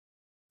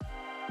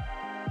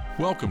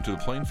Welcome to the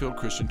Plainfield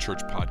Christian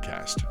Church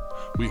podcast.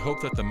 We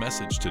hope that the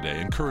message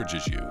today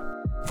encourages you.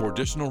 For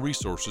additional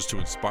resources to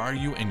inspire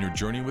you in your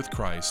journey with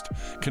Christ,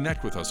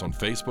 connect with us on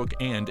Facebook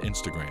and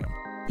Instagram.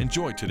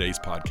 Enjoy today's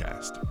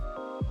podcast.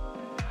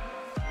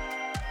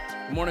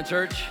 Good morning,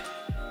 church.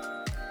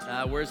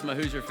 Where's my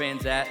Hoosier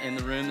fans at in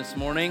the room this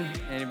morning?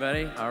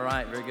 Anybody? All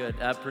right, very good.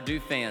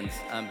 Purdue fans,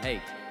 hey,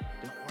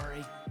 don't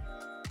worry.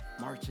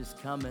 March is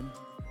coming.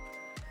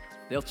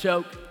 They'll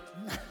choke.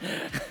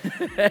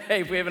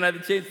 Hey, if we haven't had the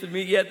chance to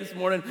meet yet this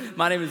morning,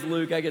 my name is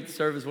Luke. I get to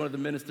serve as one of the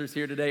ministers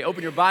here today.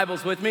 Open your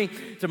Bibles with me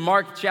to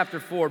Mark chapter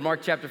 4.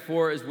 Mark chapter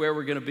 4 is where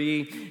we're going to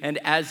be. And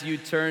as you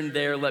turn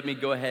there, let me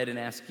go ahead and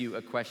ask you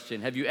a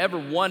question. Have you ever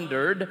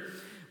wondered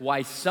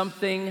why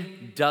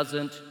something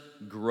doesn't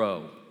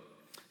grow?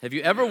 Have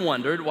you ever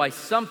wondered why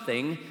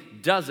something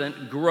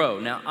doesn't grow?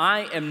 Now,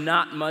 I am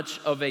not much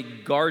of a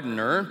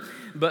gardener,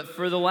 but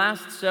for the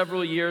last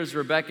several years,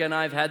 Rebecca and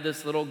I have had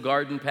this little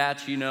garden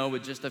patch,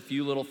 with just a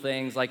few little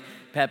things like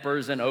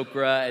peppers and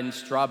okra and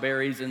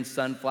strawberries and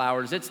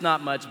sunflowers. It's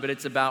not much, but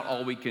it's about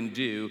all we can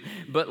do.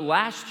 But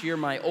last year,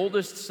 my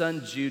oldest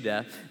son,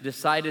 Judah,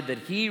 decided that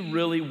he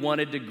really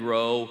wanted to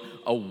grow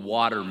a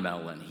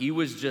watermelon. He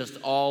was just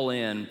all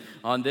in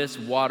on this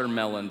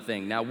watermelon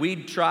thing. Now,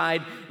 we'd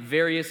tried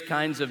various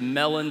kinds of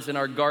melons in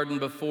our garden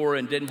before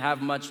and didn't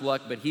have much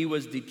luck, but he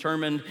was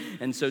determined,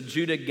 and so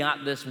Judah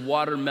got this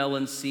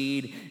watermelon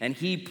seed, and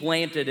he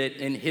planted it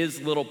in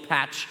his little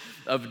patch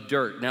of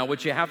dirt. Now,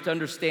 what you have to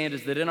understand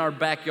is that in our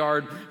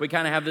backyard, we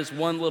kind of have this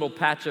one little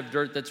patch of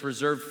dirt that's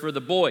reserved for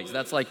the boys.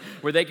 That's like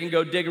where they can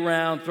go dig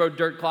around, throw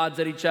dirt clods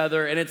at each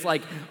other, and it's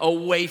like a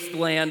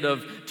wasteland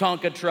of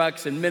Tonka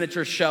trucks and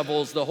miniature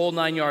shovels, the whole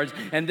 9 yards.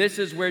 And this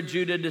is where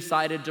Judah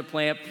decided to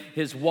plant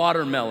his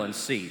watermelon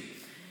seed.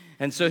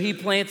 And so he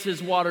plants his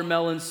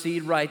watermelon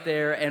seed right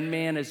there, and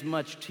man, as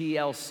much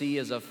TLC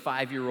as a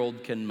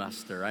 5-year-old can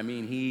muster. I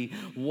mean, he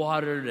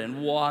watered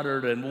and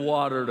watered and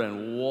watered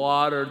and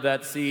watered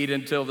that seed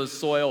until the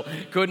soil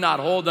could not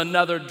hold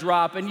another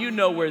drop. And you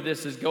know where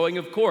this is going.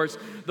 Of course,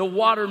 the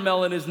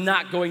watermelon is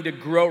not going to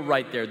grow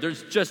right there.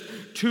 There's just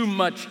too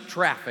much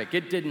traffic.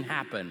 It didn't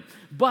happen.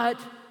 But,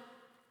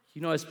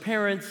 as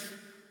parents,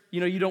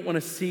 you don't want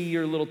to see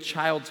your little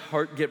child's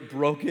heart get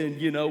broken.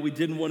 We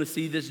didn't want to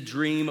see this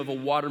dream of a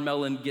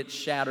watermelon get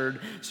shattered.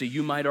 So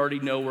you might already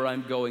know where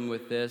I'm going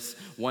with this.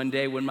 One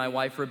day when my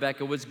wife,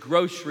 Rebecca, was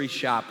grocery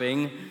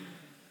shopping,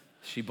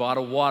 she bought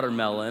a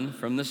watermelon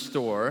from the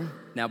store.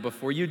 Now,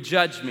 before you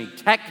judge me,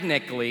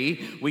 technically,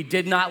 we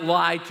did not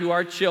lie to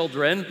our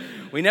children.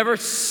 We never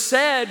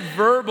said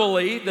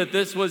verbally that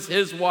this was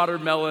his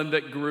watermelon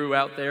that grew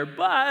out there,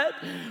 but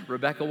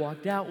Rebecca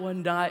walked out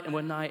one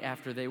night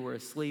after they were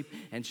asleep,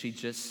 and she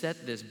just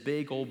set this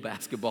big old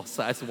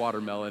basketball-sized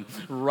watermelon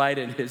right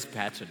in his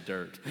patch of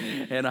dirt.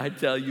 And I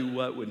tell you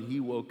what, when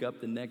he woke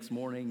up the next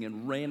morning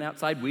and ran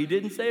outside, we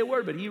didn't say a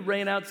word, but he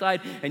ran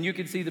outside, and you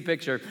can see the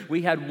picture.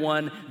 We had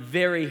one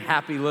very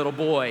happy little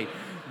boy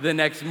the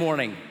next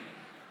morning.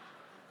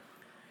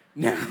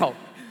 Now,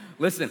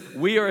 listen,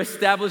 we are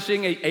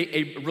establishing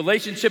a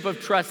relationship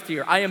of trust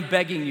here. I am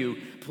begging you,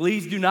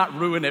 please do not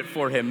ruin it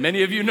for him.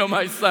 Many of you know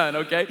my son,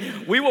 okay?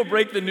 We will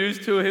break the news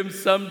to him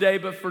someday,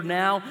 but for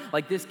now,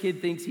 this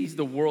kid thinks he's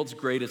the world's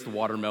greatest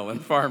watermelon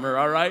farmer,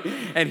 all right?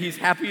 And he's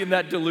happy in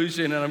that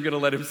delusion, and I'm going to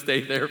let him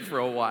stay there for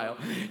a while.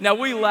 Now,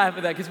 we laugh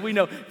at that because we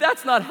know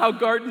that's not how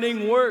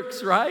gardening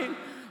works, right?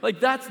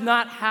 That's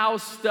not how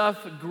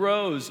stuff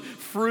grows.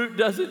 Fruit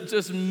doesn't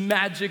just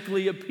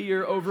magically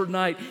appear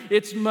overnight.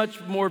 It's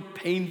much more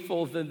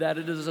painful than that.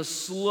 It is a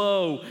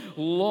slow,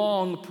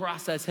 long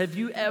process. Have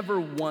you ever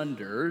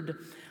wondered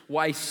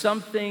why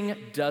something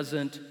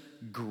doesn't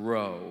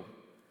grow?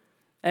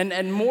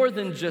 And more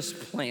than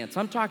just plants.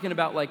 I'm talking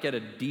about at a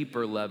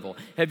deeper level.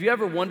 Have you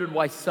ever wondered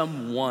why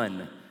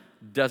someone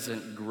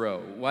doesn't grow?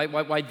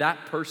 Why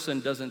that person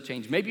doesn't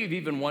change? Maybe you've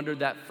even wondered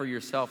that for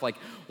yourself.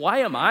 Why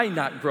am I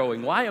not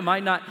growing? Why am I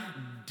not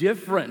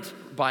different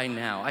by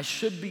now? I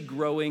should be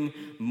growing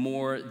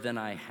more than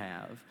I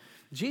have.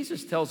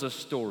 Jesus tells a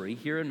story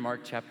here in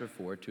Mark chapter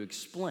 4 to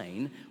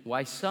explain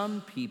why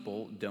some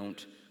people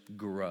don't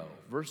grow.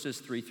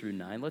 Verses 3 through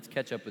 9. Let's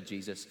catch up with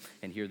Jesus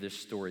and hear this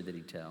story that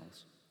he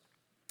tells.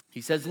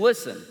 He says,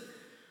 "Listen,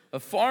 a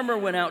farmer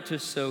went out to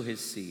sow his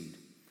seed.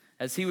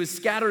 As he was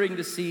scattering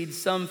the seed,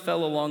 some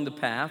fell along the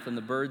path, and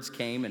the birds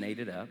came and ate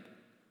it up.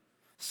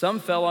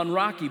 Some fell on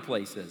rocky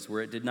places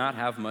where it did not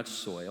have much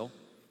soil.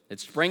 It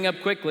sprang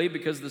up quickly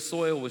because the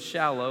soil was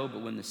shallow,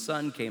 but when the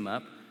sun came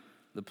up,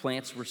 the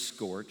plants were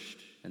scorched,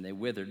 and they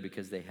withered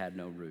because they had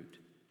no root.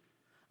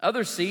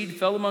 Other seed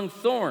fell among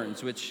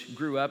thorns, which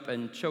grew up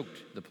and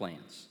choked the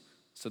plants,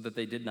 so that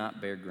they did not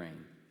bear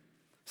grain.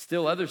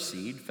 Still other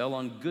seed fell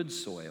on good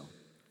soil.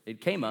 It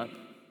came up,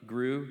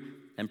 grew,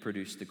 and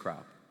produced the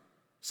crop.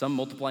 Some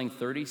multiplying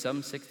 30,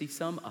 some 60,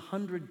 some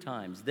 100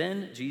 times.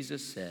 Then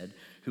Jesus said,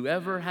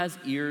 'Whoever has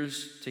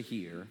ears to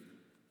hear,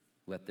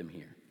 let them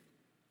hear.'"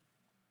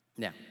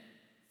 Now,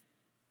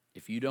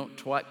 If you don't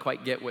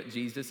quite get what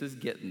Jesus is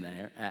getting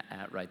there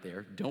at right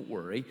there, don't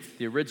worry.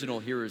 The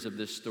original hearers of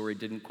this story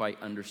didn't quite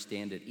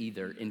understand it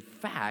either. In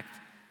fact,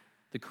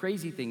 the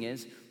crazy thing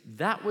is,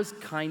 that was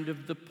kind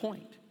of the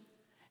point.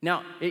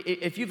 Now,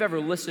 if you've ever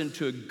listened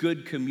to a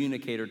good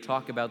communicator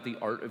talk about the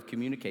art of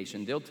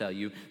communication, they'll tell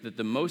you that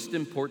the most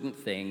important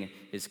thing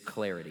is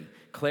clarity.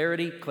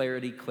 Clarity,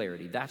 clarity,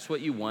 clarity. That's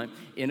what you want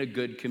in a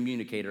good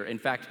communicator. In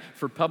fact,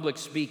 for public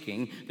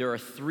speaking, there are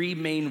 3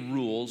 main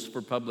rules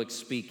for public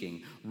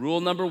speaking.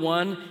 Rule number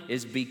 1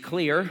 is be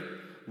clear.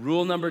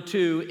 Rule number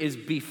 2 is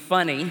be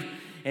funny.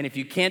 And if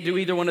you can't do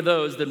either one of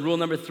those, then rule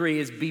number 3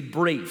 is be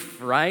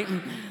brief, right?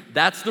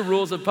 That's the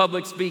rules of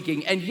public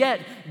speaking. And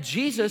yet,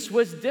 Jesus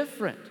was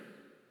different.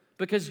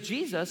 Because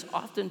Jesus,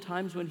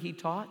 oftentimes when he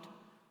taught,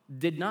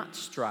 did not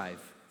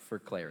strive for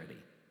clarity.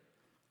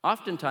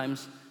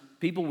 Oftentimes,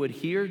 people would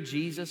hear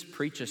Jesus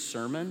preach a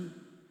sermon,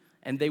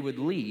 and they would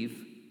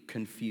leave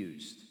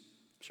confused.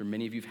 I'm sure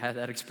many of you have had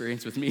that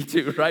experience with me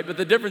too, right? But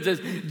the difference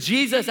is,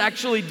 Jesus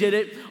actually did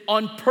it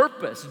on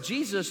purpose.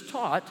 Jesus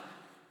taught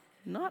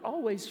not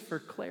always for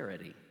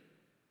clarity.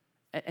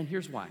 And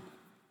here's why.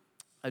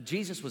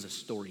 Jesus was a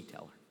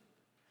storyteller.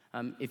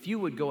 If you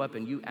would go up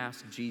and you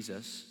ask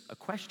Jesus a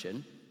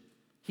question,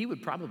 he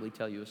would probably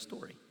tell you a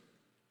story.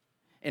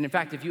 And in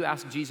fact, if you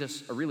ask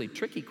Jesus a really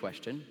tricky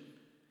question,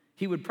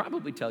 he would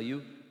probably tell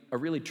you a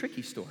really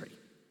tricky story.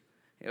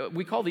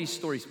 We call these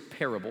stories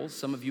parables.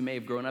 Some of you may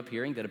have grown up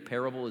hearing that a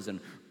parable is an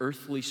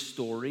earthly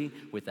story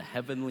with a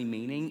heavenly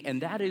meaning,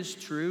 and that is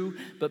true,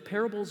 but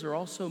parables are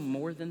also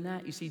more than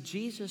that. You see,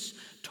 Jesus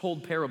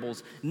told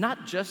parables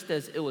not just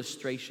as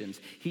illustrations.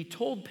 He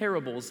told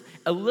parables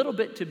a little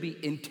bit to be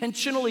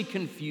intentionally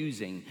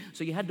confusing,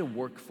 so you had to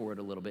work for it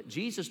a little bit.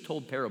 Jesus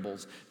told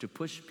parables to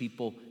push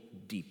people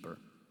deeper.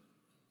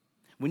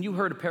 When you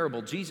heard a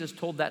parable, Jesus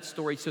told that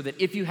story so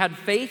that if you had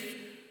faith,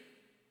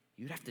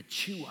 you'd have to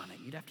chew on it.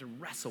 You'd have to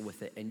wrestle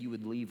with it, and you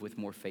would leave with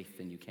more faith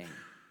than you came.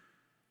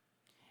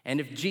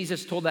 And if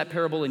Jesus told that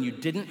parable and you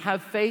didn't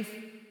have faith,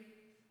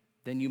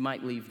 then you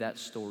might leave that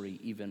story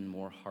even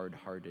more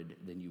hard-hearted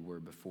than you were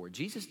before.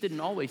 Jesus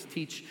didn't always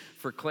teach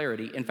for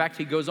clarity. In fact,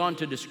 he goes on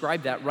to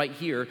describe that right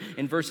here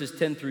in verses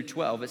 10 through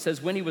 12. It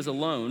says, when he was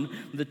alone,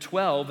 the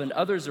 12 and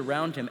others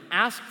around him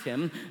asked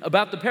him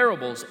about the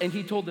parables, and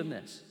he told them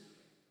this: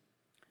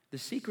 the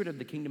secret of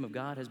the kingdom of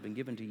God has been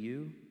given to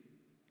you,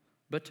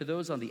 but to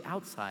those on the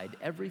outside,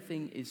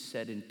 everything is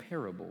said in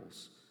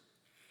parables,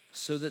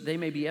 so that they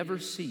may be ever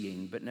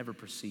seeing but never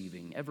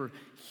perceiving, ever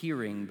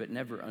hearing but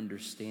never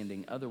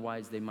understanding.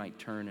 Otherwise, they might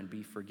turn and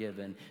be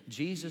forgiven.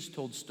 Jesus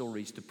told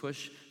stories to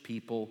push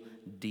people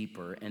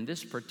deeper. And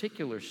this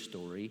particular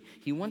story,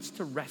 he wants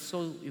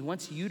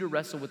you to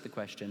wrestle with the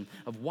question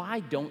of why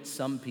don't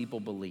some people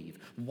believe?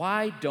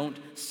 Why don't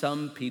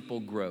some people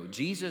grow?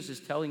 Jesus is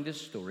telling this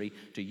story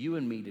to you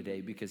and me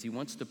today because he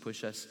wants to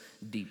push us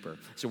deeper.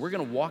 So we're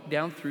going to walk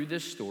down through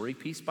this story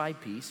piece by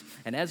piece.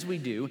 And as we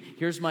do,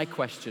 here's my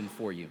question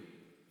for you.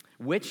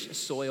 Which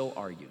soil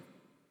are you?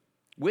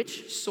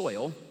 Which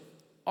soil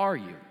are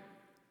you?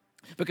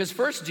 Because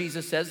first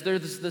Jesus says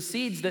there's the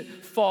seeds that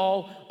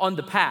fall on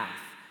the path.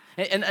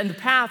 And the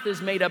path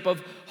is made up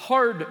of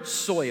hard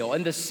soil.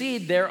 And the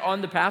seed there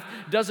on the path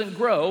doesn't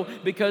grow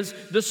because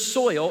the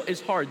soil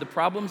is hard. The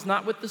problem's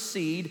not with the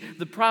seed.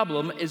 The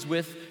problem is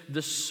with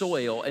the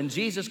soil. And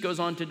Jesus goes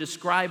on to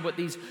describe what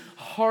these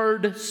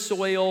hard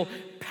soil,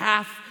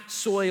 path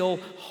soil,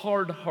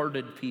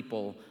 hard-hearted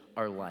people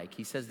are like.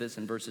 He says this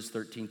in verses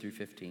 13 through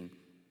 15.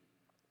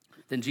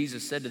 Then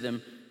Jesus said to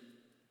them,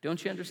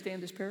 don't you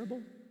understand this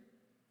parable?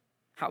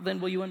 How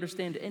then will you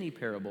understand any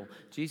parable?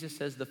 Jesus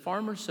says, the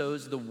farmer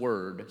sows the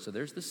word. So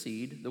there's the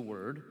seed, the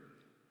word.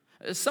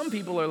 Some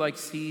people are like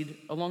seed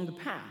along the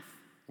path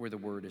where the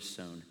word is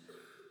sown.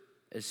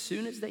 As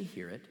soon as they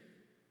hear it,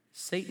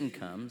 Satan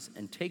comes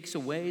and takes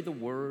away the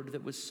word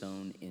that was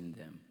sown in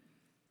them.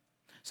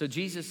 So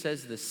Jesus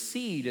says the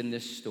seed in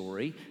this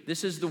story,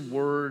 this is the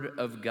word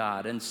of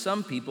God. And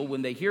some people,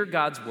 when they hear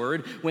God's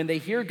word, when they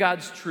hear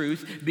God's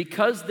truth,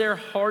 because their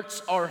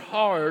hearts are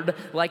hard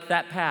like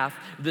that path,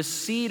 the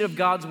seed of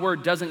God's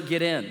word doesn't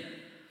get in.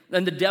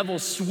 And the devil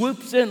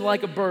swoops in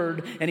like a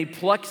bird and he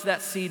plucks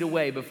that seed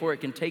away before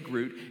it can take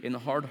root in the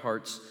hard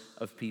hearts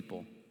of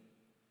people.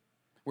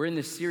 We're in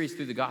this series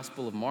through the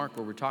Gospel of Mark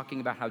where we're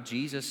talking about how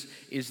Jesus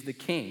is the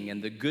king,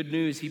 and the good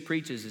news he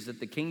preaches is that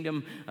the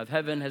kingdom of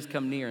heaven has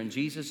come near, and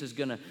Jesus is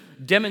going to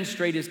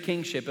demonstrate his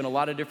kingship in a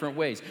lot of different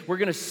ways. We're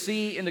going to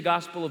see in the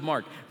Gospel of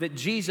Mark that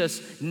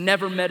Jesus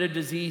never met a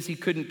disease he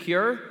couldn't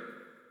cure.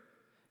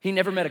 He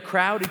never met a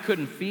crowd he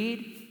couldn't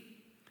feed.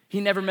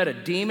 He never met a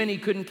demon he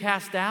couldn't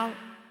cast out.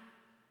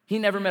 He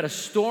never met a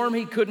storm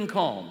he couldn't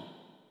calm.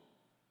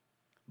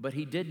 But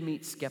he did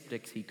meet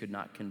skeptics he could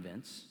not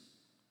convince.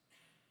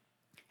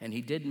 And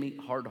he did meet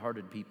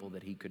hard-hearted people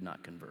that he could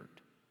not convert.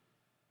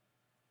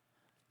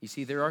 You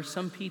see, there are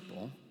some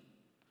people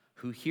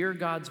who hear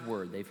God's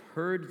word. They've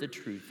heard the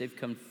truth. They've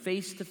come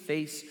face to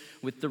face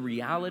with the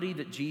reality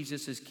that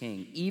Jesus is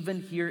king,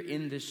 even here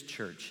in this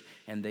church,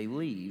 and they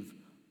leave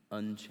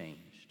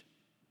unchanged.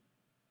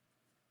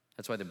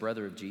 That's why the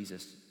brother of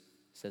Jesus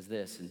says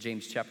this. In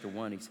James chapter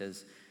 1, he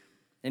says,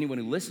 anyone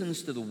who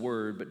listens to the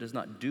word but does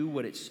not do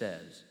what it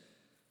says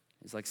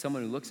is like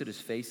someone who looks at his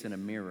face in a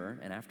mirror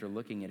and after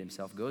looking at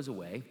himself goes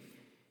away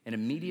and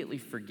immediately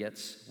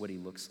forgets what he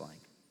looks like.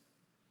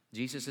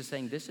 Jesus is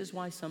saying this is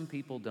why some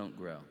people don't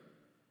grow.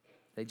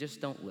 They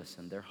just don't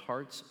listen. Their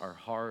hearts are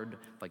hard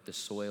like the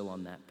soil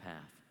on that path.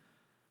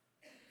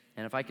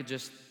 And if I could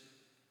just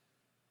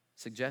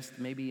suggest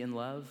maybe in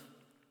love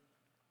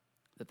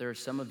that there are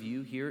some of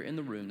you here in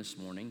the room this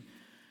morning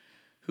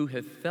who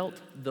have felt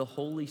the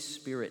Holy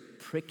Spirit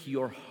prick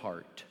your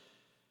heart,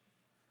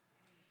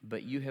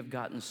 but you have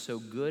gotten so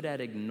good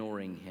at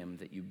ignoring him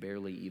that you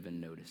barely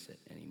even notice it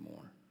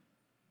anymore.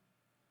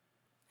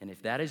 And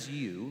if that is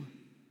you,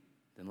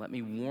 then let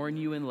me warn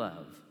you in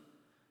love,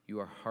 you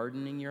are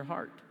hardening your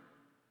heart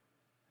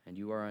and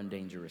you are on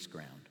dangerous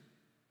ground.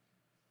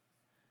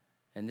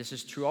 And this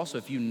is true also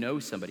if you know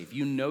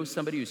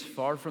somebody who's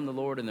far from the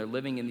Lord and they're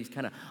living in these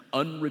kind of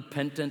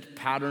unrepentant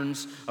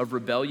patterns of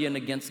rebellion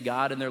against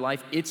God in their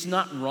life, it's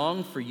not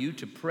wrong for you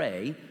to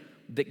pray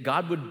that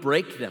God would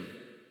break them,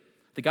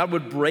 that God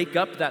would break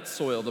up that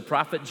soil. The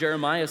prophet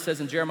Jeremiah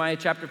says in Jeremiah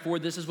chapter 4,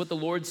 this is what the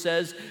Lord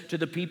says to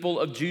the people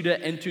of Judah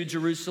and to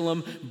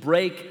Jerusalem: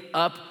 break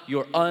up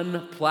your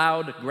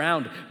unplowed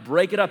ground.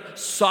 Break it up,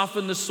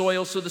 soften the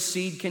soil so the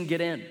seed can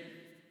get in.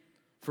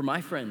 For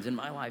my friends in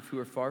my life who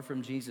are far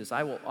from Jesus,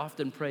 I will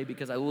often pray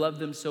because I love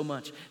them so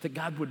much that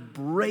God would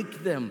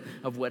break them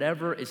of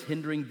whatever is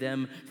hindering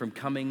them from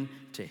coming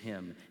to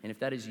him. And if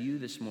that is you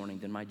this morning,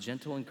 then my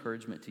gentle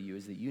encouragement to you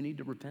is that you need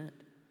to repent.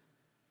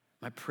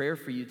 My prayer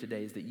for you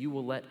today is that you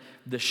will let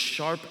the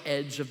sharp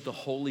edge of the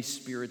Holy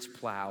Spirit's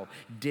plow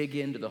dig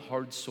into the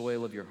hard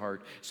soil of your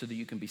heart so that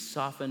you can be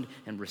softened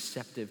and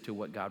receptive to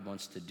what God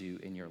wants to do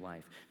in your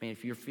life. Man,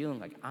 if you're feeling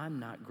like I'm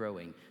not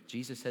growing,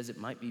 Jesus says it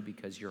might be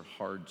because you're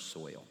hard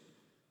soil.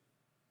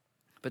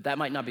 But that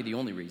might not be the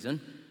only reason.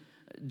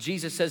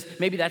 Jesus says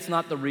maybe that's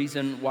not the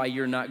reason why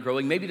you're not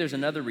growing. Maybe there's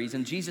another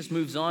reason. Jesus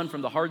moves on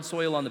from the hard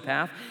soil on the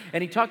path,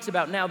 and he talks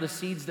about now the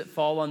seeds that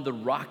fall on the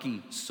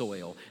rocky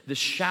soil, the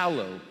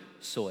shallow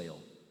soil.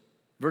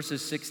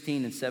 Verses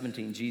 16 and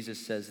 17,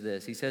 Jesus says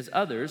this. He says,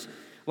 others,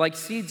 like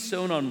seeds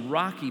sown on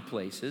rocky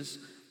places,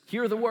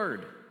 hear the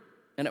word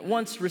and at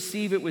once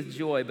receive it with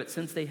joy, but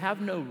since they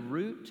have no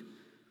root,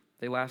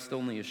 they last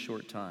only a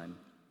short time.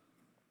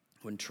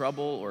 When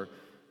trouble or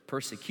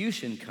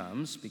persecution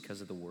comes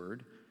because of the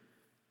word,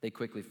 they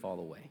quickly fall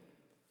away.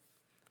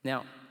 Now,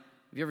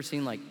 have you ever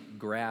seen like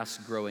grass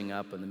growing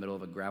up in the middle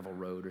of a gravel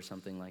road or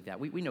something like that?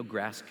 We know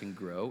grass can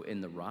grow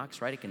in the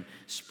rocks, right? It can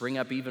spring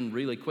up even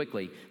really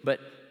quickly, but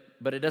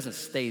it doesn't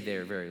stay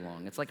there very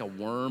long. It's like a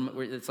worm.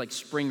 It's like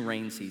spring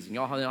rain season.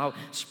 Y'all know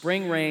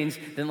spring rains,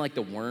 then like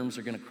the worms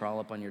are going to crawl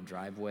up on your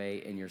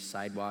driveway and your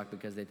sidewalk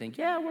because they think,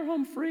 yeah, we're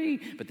home free.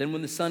 But then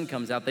when the sun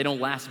comes out, they don't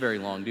last very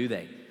long, do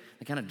they?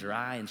 They kind of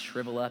dry and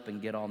shrivel up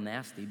and get all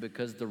nasty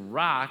because the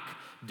rock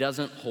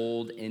doesn't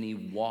hold any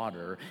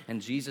water.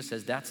 And Jesus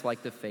says that's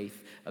like the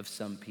faith of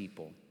some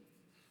people.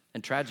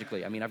 And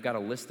tragically, I've got a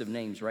list of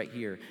names right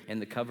here in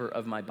the cover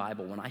of my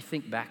Bible. When I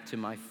think back to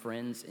my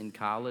friends in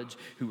college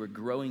who were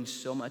growing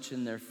so much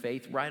in their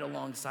faith, right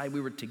alongside, we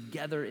were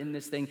together in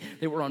this thing.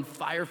 They were on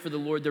fire for the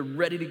Lord. They're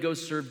ready to go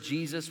serve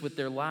Jesus with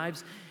their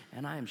lives.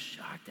 And I am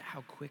shocked at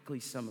how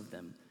quickly some of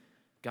them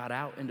got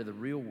out into the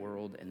real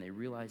world and they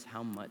realized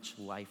how much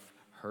life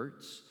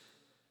hurts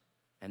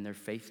and their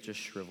faith just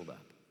shriveled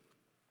up.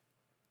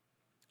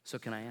 So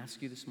can I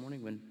ask you this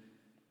morning,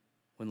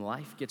 when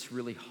life gets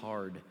really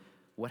hard,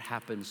 what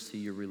happens to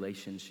your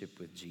relationship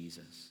with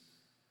Jesus?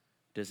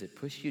 Does it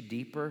push you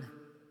deeper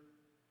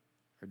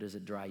or does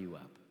it dry you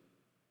up?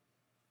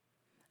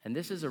 And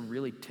this is a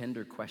really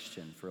tender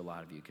question for a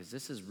lot of you because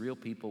this is real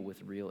people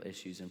with real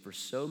issues. And for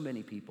so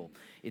many people,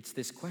 it's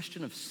this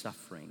question of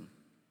suffering.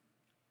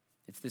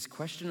 It's this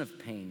question of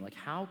pain. Like,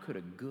 how could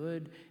a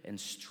good and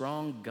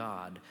strong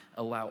God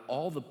allow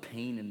all the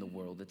pain in the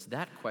world? It's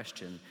that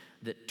question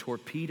that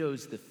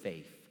torpedoes the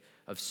faith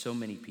of so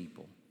many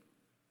people.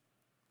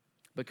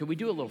 But could we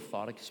do a little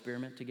thought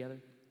experiment together?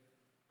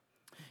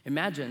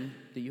 Imagine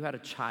that you had a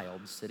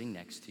child sitting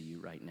next to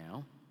you right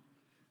now,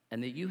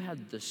 and that you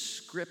had the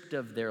script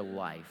of their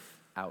life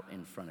out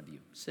in front of you,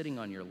 sitting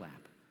on your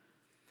lap.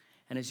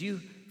 And as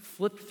you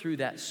flip through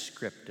that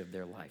script of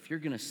their life, you're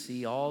going to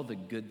see all the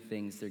good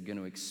things they're going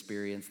to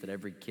experience that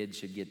every kid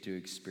should get to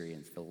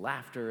experience. The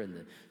laughter and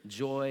the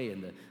joy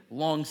and the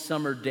long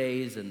summer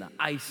days and the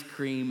ice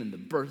cream and the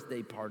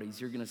birthday parties.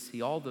 You're going to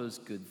see all those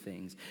good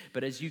things.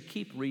 But as you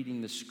keep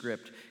reading the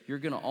script, you're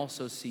going to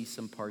also see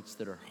some parts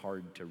that are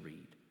hard to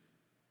read.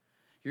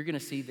 You're going to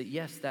see that,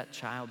 yes, that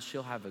child,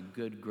 she'll have a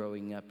good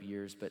growing up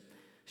years, but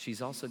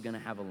she's also going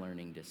to have a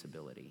learning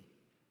disability.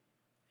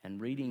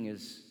 And reading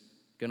is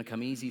going to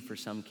come easy for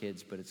some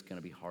kids, but it's going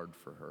to be hard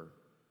for her.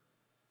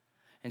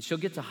 And she'll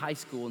get to high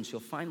school and she'll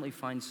finally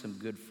find some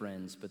good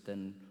friends, but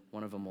then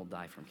one of them will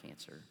die from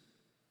cancer.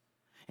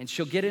 And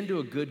she'll get into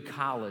a good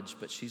college,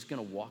 but she's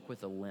going to walk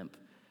with a limp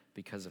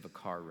because of a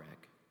car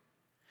wreck.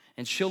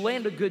 And she'll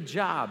land a good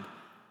job,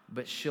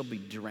 but she'll be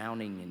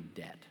drowning in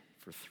debt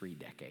for 3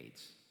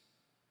 decades.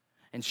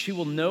 And she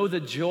will know the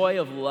joy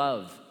of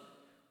love,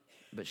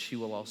 but she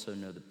will also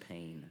know the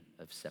pain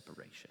of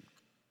separation.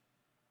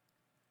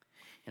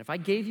 And if I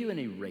gave you an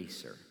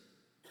eraser,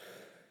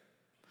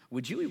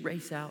 would you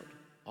erase out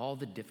all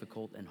the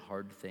difficult and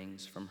hard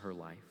things from her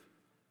life?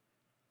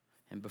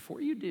 And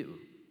before you do,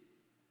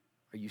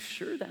 are you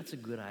sure that's a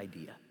good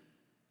idea?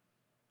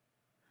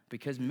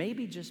 Because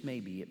maybe, just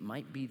maybe, it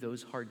might be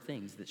those hard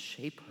things that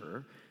shape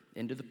her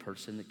into the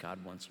person that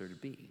God wants her to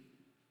be.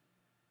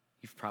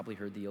 You've probably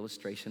heard the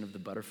illustration of the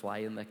butterfly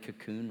in the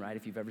cocoon, right?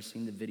 If you've ever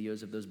seen the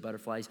videos of those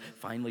butterflies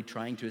finally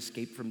trying to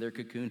escape from their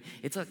cocoon,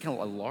 it's a kind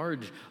of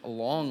a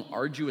long,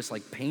 arduous,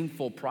 like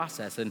painful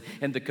process. And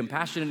the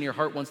compassion in your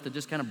heart wants to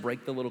just kind of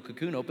break the little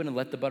cocoon open and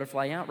let the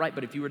butterfly out, right?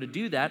 But if you were to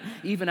do that,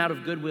 even out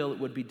of goodwill, it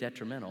would be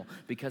detrimental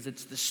because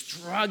it's the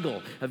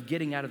struggle of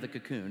getting out of the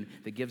cocoon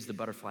that gives the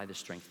butterfly the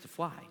strength to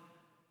fly.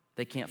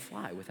 They can't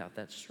fly without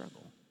that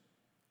struggle.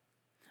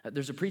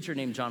 There's a preacher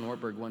named John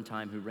Ortberg one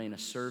time who ran a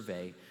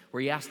survey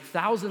where he asked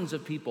thousands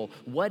of people,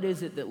 what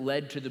is it that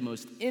led to the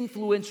most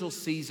influential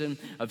season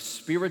of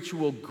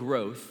spiritual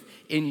growth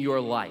in your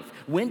life?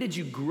 When did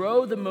you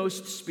grow the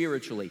most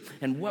spiritually?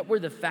 And what were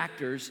the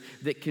factors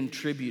that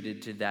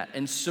contributed to that?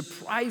 And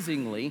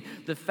surprisingly,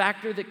 the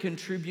factor that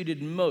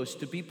contributed most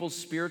to people's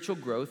spiritual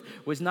growth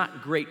was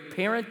not great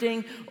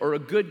parenting or a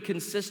good,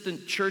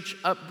 consistent church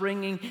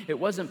upbringing. It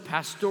wasn't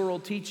pastoral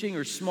teaching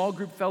or small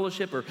group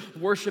fellowship or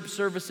worship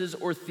services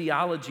or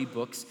theology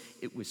books.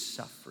 It was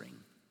suffering.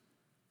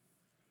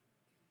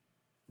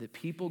 That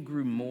people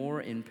grew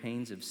more in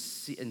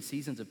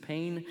seasons of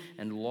pain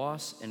and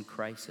loss and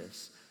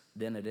crisis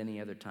than at any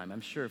other time.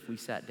 I'm sure if we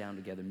sat down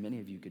together, many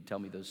of you could tell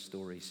me those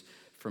stories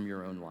from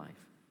your own life.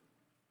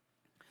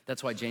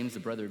 That's why James,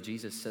 the brother of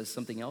Jesus, says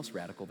something else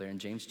radical there. In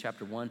James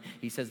chapter 1,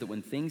 he says that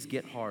when things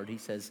get hard, he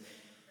says,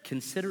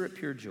 consider it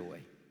pure joy.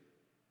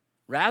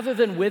 Rather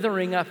than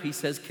withering up, he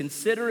says,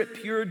 consider it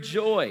pure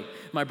joy,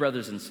 my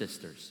brothers and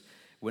sisters,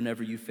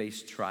 whenever you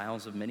face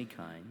trials of many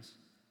kinds,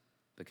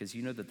 because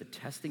you know that the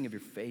testing of your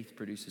faith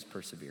produces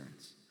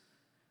perseverance.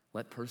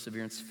 Let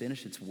perseverance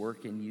finish its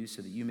work in you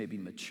so that you may be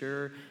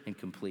mature and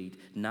complete,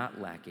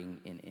 not lacking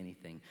in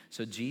anything.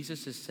 So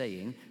Jesus is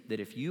saying that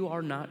if you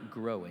are not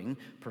growing,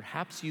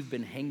 perhaps you've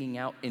been hanging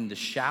out in the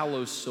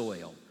shallow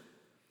soil.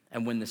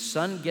 And when the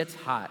sun gets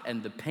hot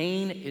and the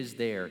pain is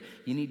there,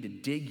 you need to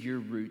dig your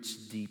roots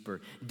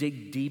deeper.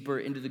 Dig deeper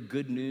into the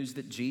good news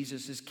that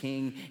Jesus is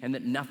king and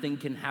that nothing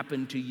can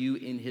happen to you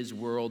in his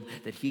world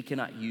that he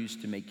cannot use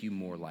to make you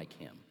more like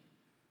him.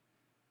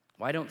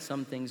 Why don't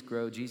some things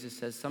grow? Jesus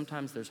says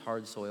sometimes there's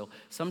hard soil,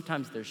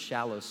 sometimes there's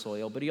shallow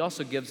soil, but he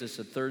also gives us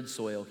a third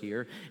soil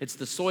here. It's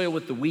the soil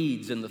with the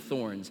weeds and the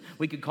thorns.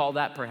 We could call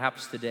that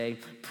perhaps today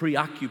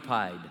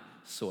preoccupied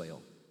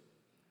soil.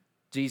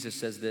 Jesus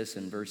says this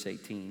in verse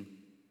 18.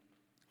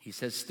 He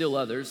says, still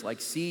others,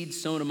 like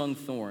seeds sown among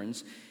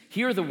thorns,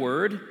 hear the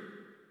word,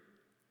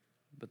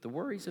 but the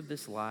worries of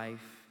this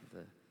life,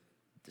 the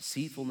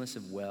deceitfulness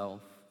of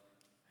wealth,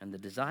 and the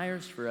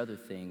desires for other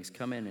things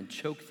come in and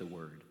choke the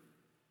word,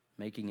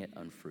 making it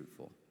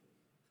unfruitful.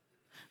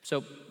 So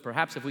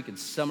perhaps if we could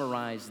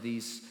summarize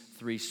these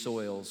 3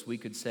 soils, we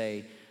could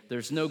say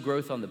there's no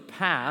growth on the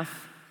path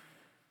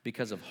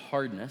because of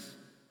hardness.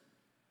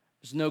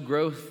 There's no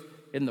growth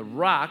in the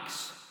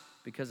rocks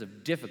because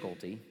of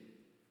difficulty,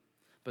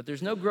 but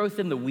there's no growth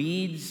in the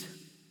weeds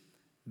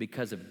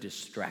because of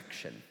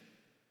distraction.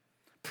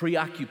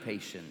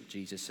 Preoccupation,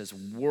 Jesus says,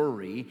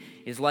 worry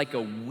is like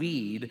a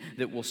weed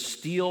that will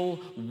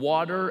steal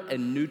water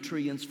and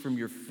nutrients from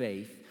your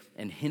faith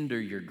and hinder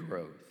your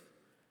growth.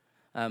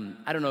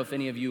 I don't know if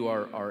any of you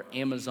are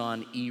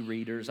Amazon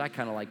e-readers. I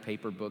kind of like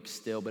paper books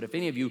still, but if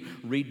any of you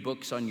read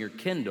books on your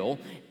Kindle,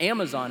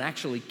 Amazon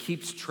actually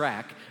keeps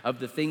track of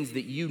the things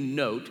that you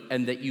note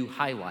and that you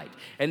highlight.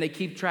 And they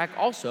keep track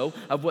also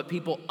of what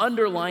people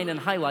underline and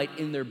highlight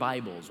in their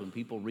Bibles when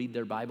people read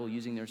their Bible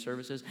using their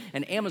services.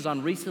 And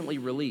Amazon recently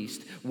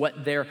released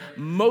what their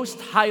most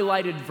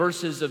highlighted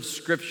verses of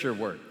Scripture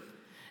were.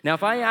 Now,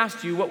 if I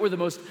asked you what were the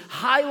most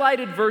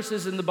highlighted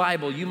verses in the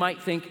Bible, you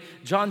might think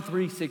John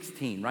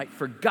 3:16, right?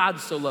 For God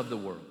so loved the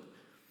world.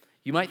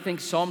 You might think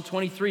Psalm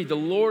 23, the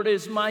Lord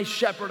is my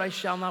shepherd, I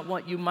shall not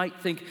want. You might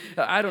think,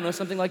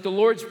 something like the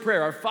Lord's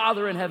Prayer, our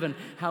Father in heaven,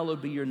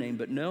 hallowed be your name.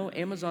 But no,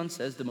 Amazon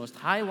says the most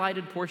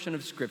highlighted portion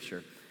of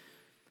Scripture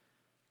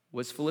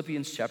was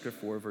Philippians chapter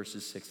 4,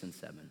 verses 6 and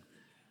 7,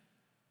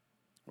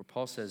 where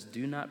Paul says,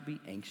 do not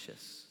be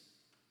anxious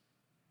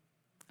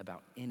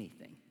about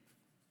anything,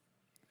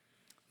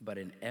 but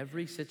in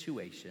every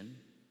situation,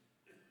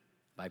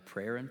 by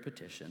prayer and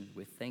petition,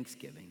 with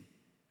thanksgiving,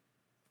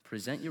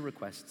 present your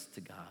requests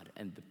to God,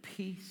 and the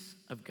peace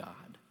of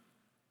God,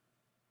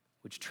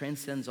 which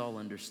transcends all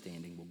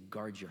understanding, will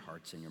guard your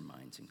hearts and your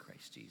minds in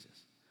Christ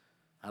Jesus.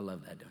 I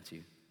love that, don't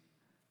you?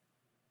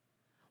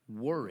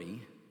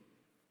 Worry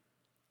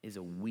is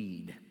a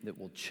weed that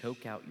will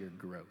choke out your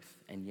growth,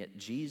 and yet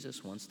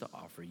Jesus wants to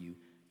offer you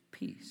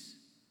peace.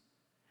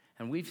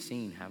 And we've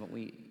seen, haven't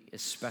we,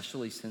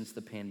 especially since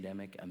the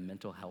pandemic, a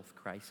mental health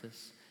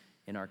crisis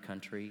in our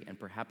country, and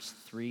perhaps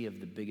three of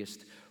the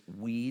biggest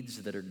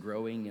weeds that are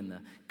growing in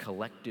the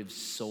collective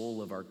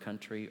soul of our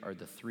country are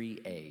the three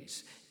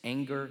A's: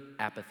 anger,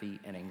 apathy,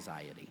 and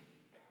anxiety.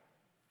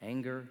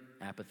 Anger,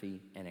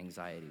 apathy, and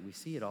anxiety. We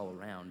see it all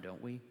around,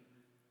 don't we?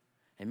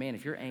 And man,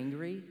 if you're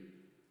angry,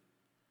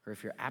 or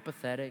if you're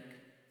apathetic,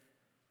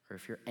 or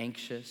if you're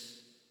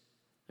anxious,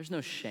 there's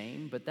no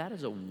shame, but that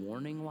is a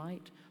warning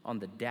light on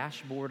the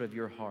dashboard of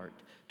your heart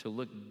to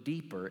look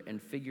deeper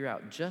and figure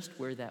out just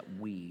where that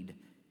weed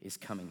is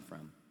coming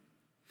from.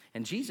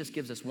 And Jesus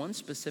gives us one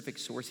specific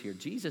source here.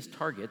 Jesus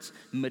targets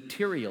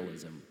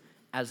materialism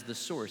as the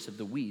source of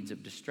the weeds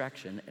of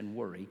distraction and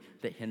worry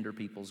that hinder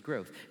people's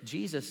growth.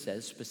 Jesus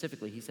says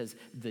specifically, he says,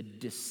 the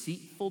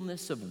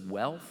deceitfulness of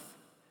wealth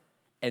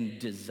and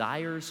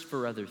desires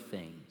for other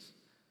things.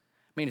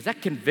 I mean, is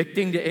that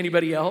convicting to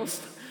anybody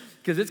else?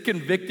 Because it's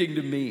convicting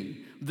to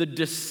me. The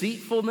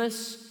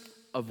deceitfulness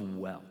of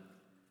wealth.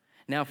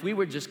 Now, if we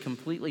were just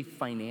completely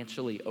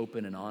financially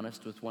open and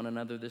honest with one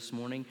another this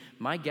morning,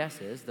 my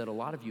guess is that a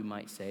lot of you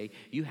might say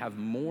you have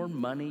more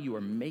money, you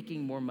are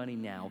making more money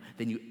now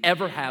than you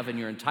ever have in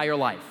your entire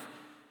life.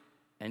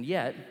 And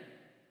yet,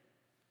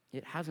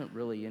 it hasn't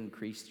really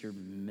increased your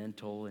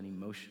mental and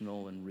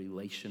emotional and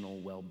relational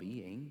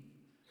well-being.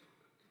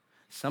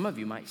 Some of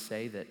you might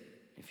say that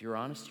if you're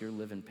honest, you're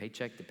living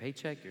paycheck to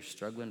paycheck, you're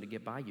struggling to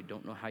get by, you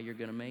don't know how you're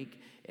going to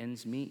make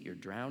ends meet, you're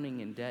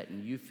drowning in debt,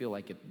 and you feel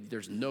like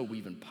there's no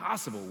even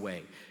possible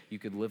way you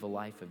could live a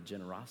life of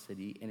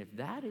generosity. And if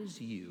that is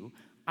you,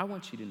 I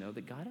want you to know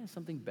that God has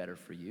something better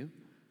for you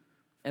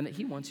and that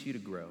he wants you to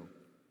grow.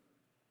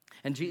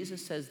 And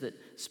Jesus says that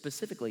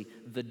specifically,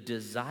 the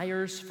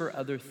desires for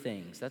other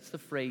things, that's the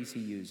phrase he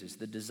uses,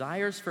 the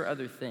desires for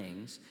other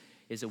things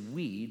is a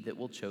weed that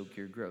will choke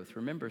your growth.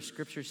 Remember,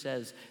 Scripture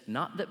says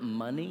not that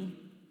money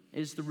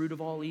is the root of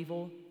all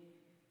evil,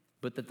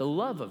 but that the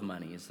love of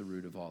money is the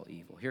root of all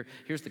evil.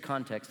 Here's the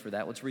context for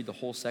that. Let's read the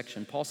whole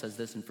section. Paul says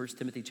this in 1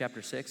 Timothy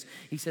chapter 6.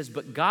 He says,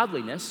 but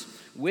godliness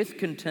with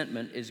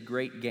contentment is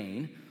great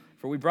gain.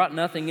 For we brought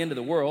nothing into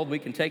the world, we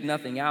can take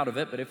nothing out of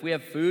it, but if we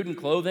have food and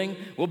clothing,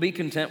 we'll be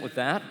content with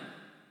that.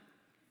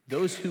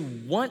 Those who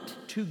want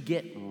to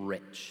get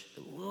rich,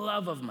 the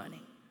love of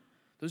money,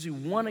 those who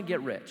want to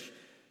get rich,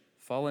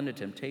 fall into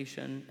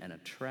temptation and a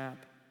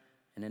trap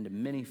and into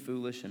many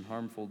foolish and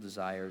harmful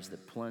desires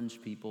that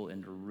plunge people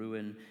into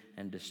ruin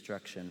and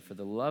destruction. For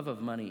the love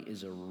of money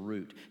is a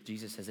root.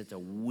 Jesus says it's a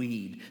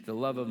weed. The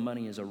love of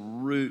money is a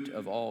root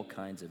of all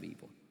kinds of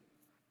evil.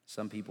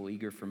 Some people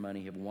eager for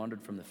money have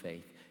wandered from the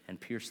faith and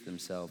pierced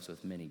themselves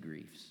with many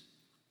griefs.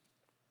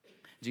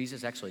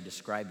 Jesus actually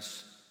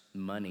describes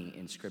money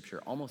in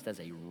Scripture almost as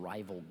a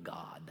rival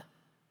god.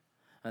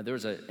 There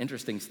was an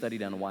interesting study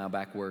done a while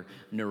back where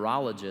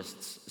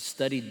neurologists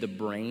studied the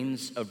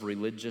brains of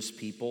religious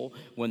people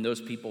when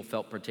those people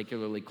felt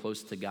particularly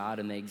close to God,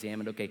 and they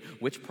examined, okay,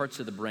 which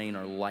parts of the brain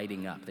are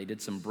lighting up. They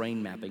did some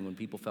brain mapping when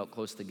people felt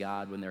close to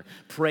God, when they're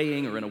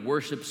praying or in a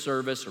worship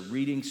service or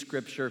reading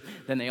Scripture.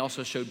 Then they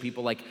also showed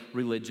people like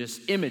religious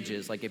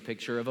images, like a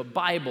picture of a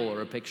Bible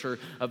or a picture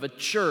of a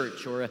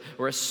church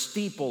or a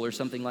steeple or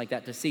something like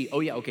that to see, oh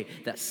yeah, okay,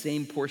 that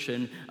same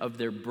portion of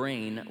their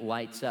brain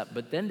lights up.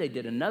 But then they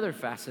did another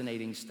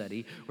fascinating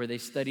study where they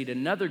studied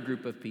another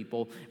group of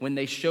people when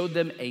they showed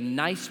them a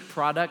nice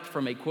product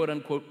from a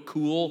quote-unquote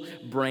cool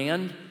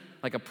brand,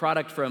 like a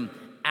product from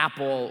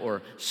Apple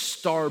or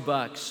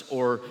Starbucks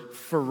or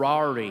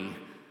Ferrari.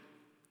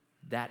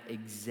 That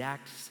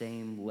exact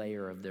same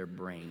layer of their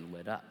brain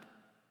lit up.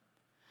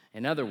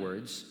 In other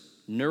words,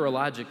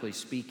 neurologically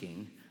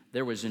speaking,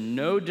 there was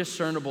no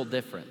discernible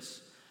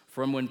difference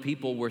from when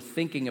people were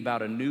thinking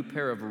about a new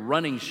pair of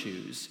running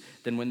shoes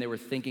than when they were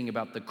thinking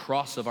about the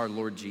cross of our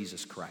Lord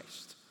Jesus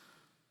Christ.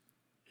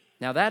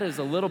 Now that is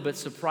a little bit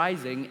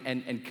surprising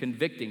and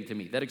convicting to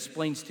me. That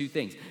explains two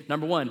things.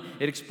 Number one,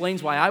 it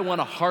explains why I want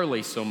a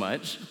Harley so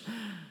much.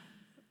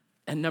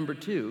 And number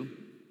two,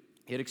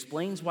 it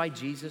explains why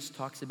Jesus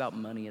talks about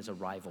money as a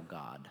rival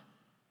god,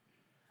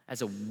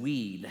 as a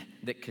weed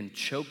that can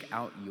choke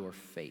out your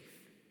faith.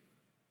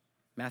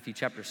 Matthew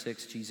chapter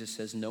 6, Jesus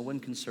says, no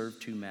one can serve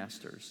two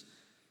masters.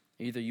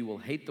 Either you will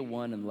hate the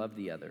one and love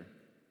the other,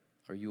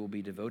 or you will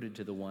be devoted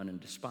to the one and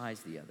despise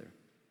the other.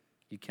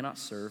 You cannot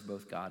serve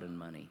both God and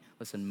money.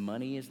 Listen,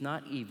 money is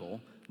not evil,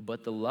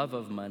 but the love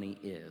of money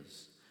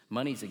is.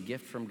 Money is a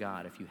gift from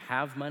God. If you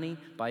have money,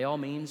 by all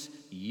means,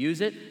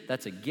 use it.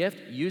 That's a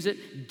gift. Use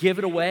it. Give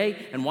it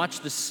away and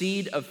watch the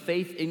seed of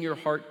faith in your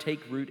heart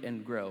take root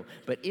and grow.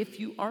 But if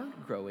you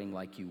aren't growing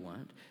like you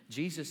want,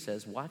 Jesus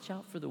says, watch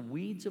out for the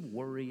weeds of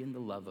worry and the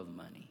love of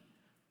money.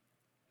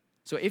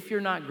 So if you're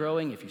not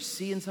growing, if you're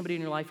seeing somebody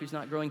in your life who's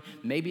not growing,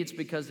 maybe it's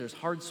because there's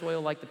hard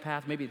soil like the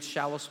path, maybe it's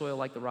shallow soil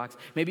like the rocks,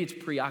 maybe it's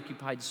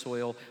preoccupied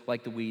soil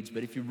like the weeds.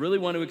 But if you really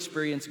want to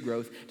experience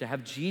growth, to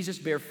have Jesus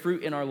bear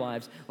fruit in our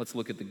lives, let's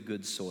look at the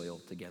good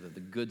soil together, the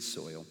good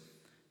soil,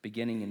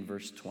 beginning in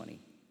verse 20.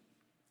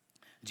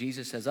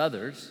 Jesus says,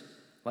 others,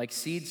 like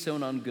seed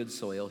sown on good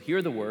soil,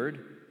 hear the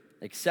word,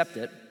 accept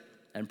it,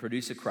 and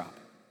produce a crop,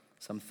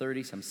 some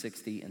 30, some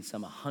 60, and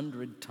some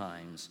 100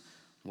 times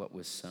what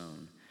was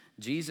sown.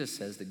 Jesus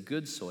says that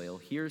good soil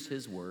hears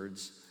his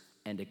words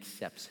and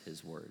accepts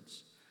his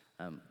words.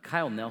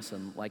 Kyle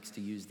Nelson likes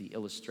to use the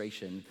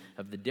illustration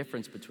of the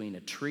difference between a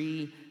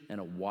tree and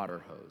a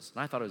water hose.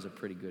 And I thought it was a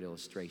pretty good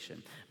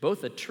illustration.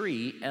 Both a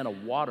tree and a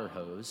water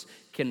hose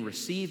can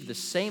receive the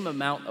same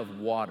amount of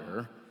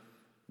water,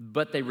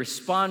 but they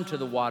respond to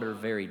the water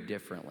very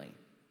differently.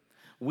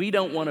 We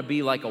don't want to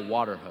be like a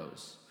water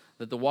hose,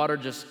 that the water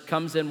just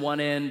comes in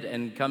one end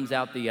and comes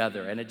out the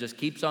other, and it just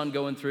keeps on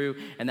going through,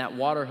 and that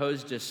water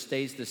hose just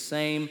stays the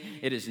same.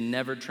 It is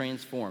never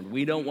transformed.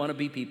 We don't want to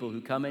be people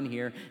who come in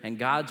here and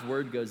God's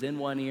word goes in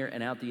one ear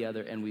and out the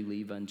other, and we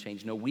leave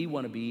unchanged. No, we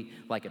want to be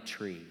like a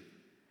tree.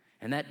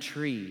 And that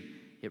tree,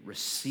 it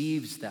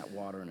receives that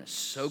water, and it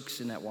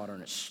soaks in that water,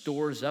 and it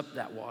stores up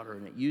that water,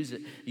 and it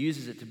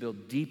uses it to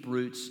build deep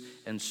roots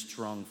and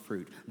strong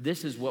fruit.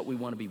 This is what we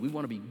want to be. We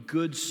want to be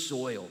good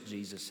soil,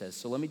 Jesus says.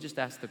 So let me just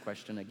ask the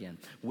question again.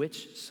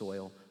 Which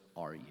soil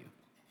are you?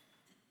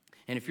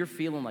 And if you're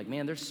feeling like,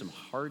 man, there's some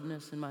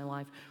hardness in my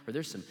life, or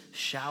there's some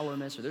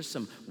shallowness, or there's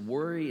some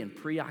worry and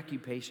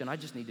preoccupation, I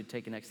just need to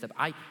take a next step.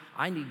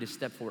 I need to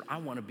step forward. I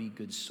want to be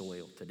good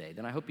soil today.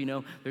 Then I hope you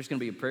know there's going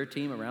to be a prayer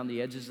team around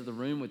the edges of the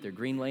room with their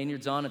green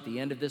lanyards on at the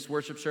end of this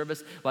worship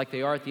service, like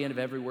they are at the end of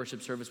every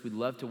worship service. We'd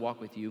love to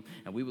walk with you,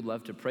 and we would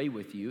love to pray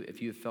with you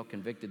if you have felt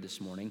convicted this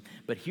morning.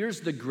 But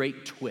here's the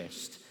great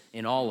twist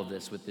in all of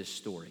this with this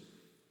story.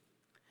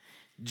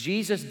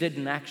 Jesus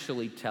didn't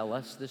actually tell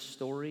us this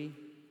story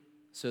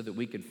so that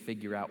we could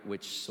figure out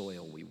which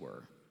soil we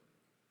were.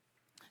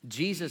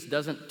 Jesus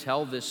doesn't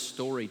tell this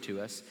story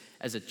to us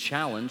as a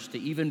challenge to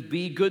even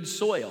be good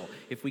soil.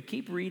 If we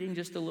keep reading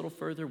just a little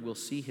further, we'll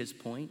see his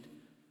point.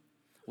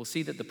 We'll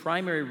see that the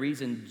primary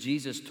reason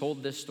Jesus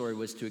told this story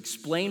was to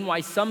explain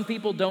why some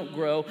people don't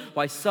grow,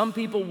 why some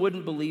people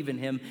wouldn't believe in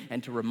him,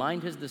 and to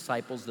remind his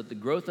disciples that the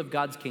growth of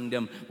God's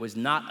kingdom was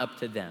not up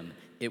to them,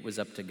 it was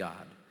up to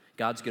God.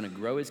 God's going to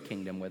grow his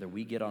kingdom whether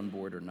we get on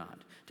board or not.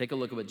 Take a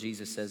look at what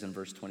Jesus says in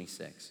verse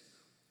 26. It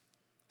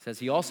says,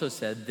 he also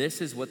said,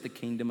 this is what the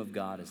kingdom of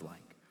God is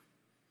like.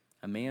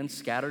 A man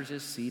scatters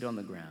his seed on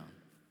the ground,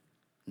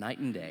 night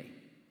and day.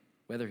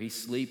 Whether he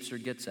sleeps or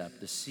gets up,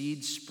 the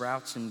seed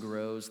sprouts and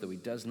grows, though he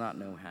does not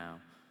know how,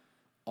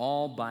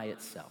 all by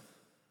itself.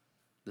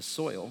 The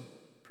soil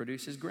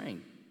produces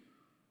grain.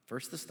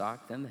 First the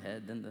stalk, then the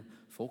head, then the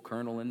full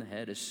kernel in the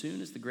head. As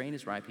soon as the grain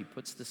is ripe, he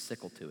puts the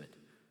sickle to it,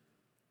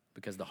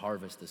 because the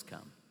harvest has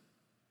come.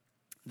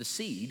 The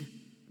seed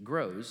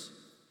grows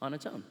on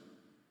its own.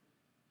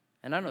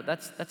 And I know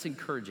that's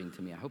encouraging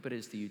to me. I hope it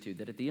is to you too,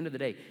 that at the end of the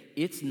day,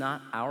 it's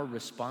not our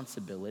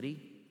responsibility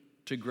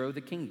to grow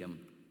the kingdom.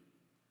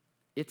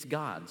 It's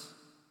God's.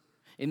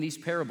 In these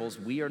parables,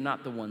 we are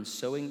not the ones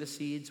sowing the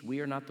seeds. We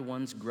are not the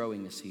ones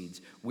growing the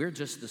seeds. We're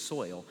just the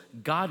soil.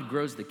 God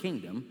grows the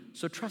kingdom,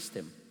 so trust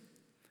him.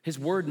 His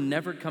word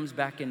never comes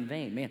back in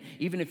vain. Man,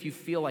 even if you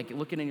feel like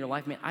looking in your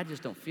life, man, I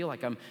just don't feel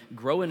like I'm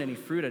growing any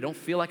fruit. I don't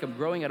feel like I'm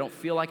growing. I don't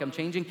feel like I'm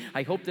changing.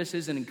 I hope this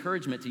is an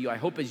encouragement to you. I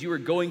hope as you are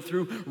going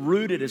through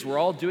Rooted, as we're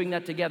all doing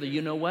that together,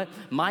 you know what?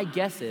 My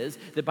guess is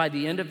that by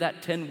the end of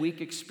that 10-week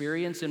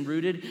experience in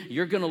Rooted,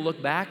 you're going to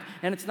look back,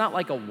 and it's not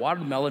like a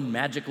watermelon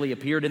magically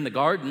appeared in the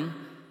garden,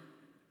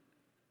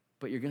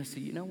 but you're going to see,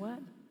 you know what?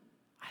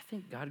 I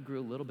think God grew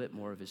a little bit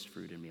more of his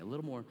fruit in me, a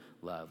little more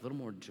love, a little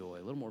more joy,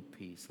 a little more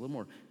peace, a little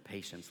more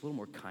patience, a little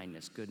more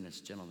kindness, goodness,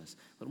 gentleness,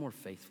 a little more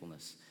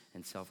faithfulness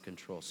and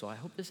self-control. So I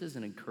hope this is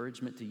an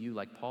encouragement to you,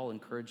 like Paul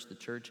encouraged the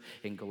church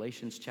in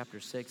Galatians chapter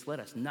 6.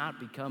 Let us not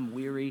become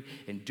weary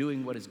in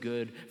doing what is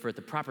good, for at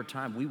the proper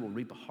time we will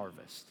reap a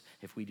harvest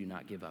if we do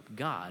not give up.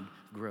 God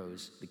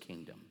grows the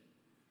kingdom.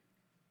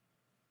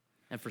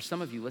 And for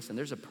some of you, listen,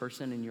 there's a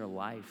person in your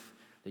life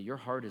that your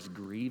heart is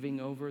grieving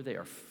over. They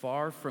are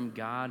far from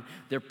God.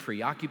 They're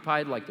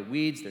preoccupied like the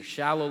weeds. They're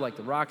shallow like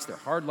the rocks. They're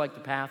hard like the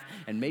path.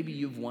 And maybe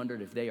you've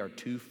wondered if they are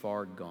too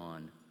far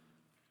gone.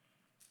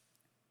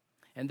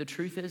 And the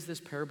truth is, this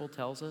parable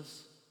tells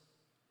us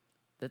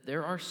that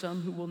there are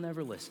some who will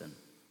never listen.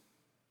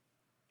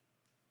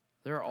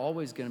 There are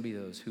always going to be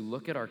those who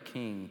look at our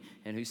king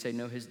and who say,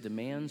 no, his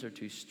demands are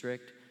too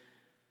strict,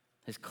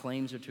 his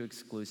claims are too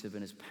exclusive,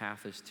 and his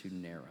path is too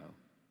narrow.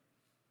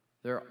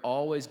 There are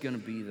always going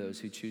to be those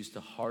who choose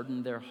to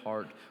harden their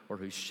heart, or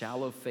whose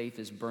shallow faith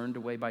is burned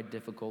away by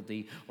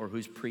difficulty, or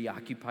whose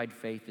preoccupied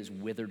faith is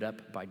withered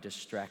up by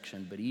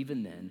distraction. But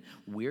even then,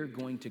 we're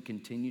going to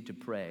continue to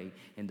pray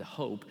in the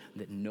hope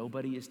that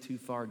nobody is too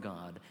far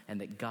gone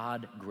and that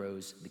God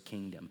grows the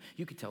kingdom.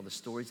 You could tell the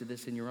stories of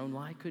this in your own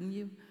life, couldn't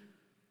you?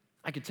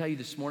 I could tell you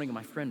this morning of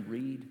my friend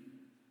Reed.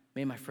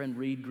 Man, my friend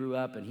Reed grew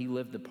up and he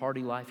lived the party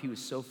life. He was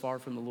so far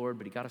from the Lord,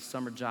 but he got a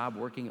summer job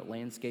working at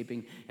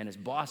landscaping, and his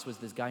boss was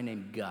this guy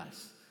named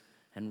Gus.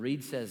 And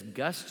Reed says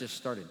Gus just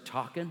started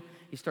talking.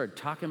 He started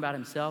talking about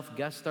himself.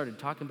 Gus started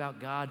talking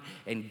about God,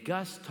 and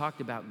Gus talked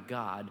about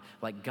God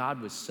like God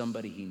was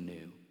somebody he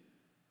knew,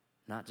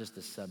 not just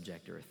a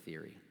subject or a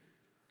theory.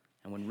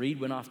 And when Reed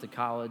went off to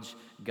college,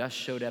 Gus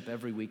showed up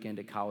every weekend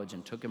at college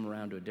and took him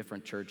around to a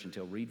different church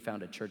until Reed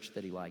found a church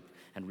that he liked,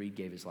 and Reed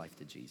gave his life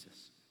to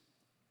Jesus.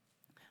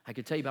 I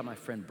could tell you about my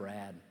friend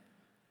Brad.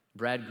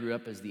 Brad grew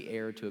up as the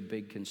heir to a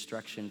big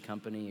construction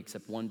company,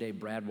 except one day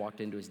Brad walked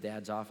into his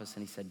dad's office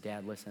and he said,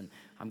 "Dad, listen,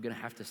 I'm going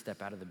to have to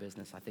step out of the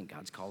business. I think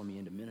God's calling me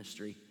into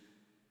ministry."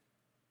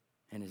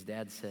 And his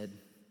dad said,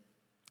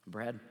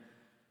 "Brad,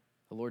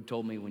 the Lord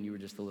told me when you were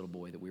just a little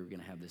boy that we were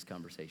going to have this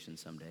conversation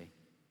someday.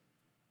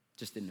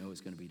 Just didn't know it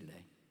was going to be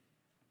today."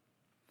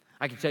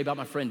 I can tell you about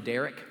my friend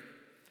Derek.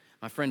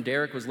 My friend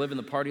Derek was living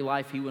the party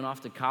life. He went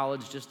off to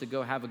college just to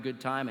go have a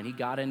good time, and he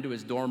got into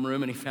his dorm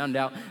room, and he found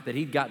out that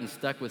he'd gotten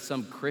stuck with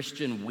some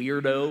Christian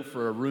weirdo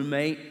for a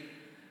roommate.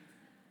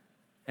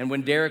 And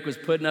when Derek was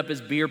putting up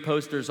his beer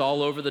posters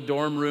all over the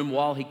dorm room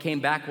wall, he came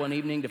back one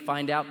evening to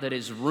find out that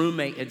his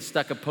roommate had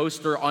stuck a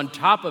poster on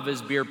top of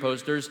his beer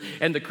posters,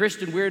 and the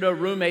Christian weirdo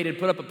roommate had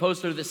put up a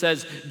poster that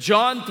says,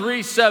 "John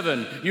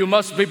 3:7, you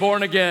must be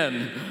born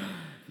again."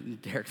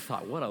 And Derek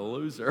thought, what a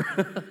loser.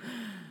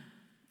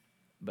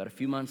 But a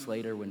few months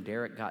later, when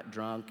Derek got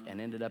drunk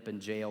and ended up in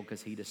jail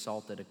because he'd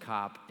assaulted a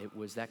cop, it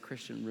was that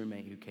Christian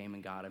roommate who came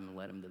and got him and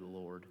led him to the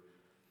Lord.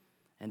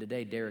 And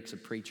today, Derek's a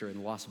preacher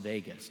in Las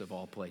Vegas, of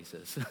all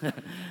places.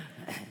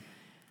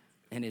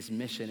 And his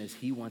mission is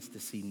he wants to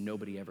see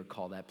nobody ever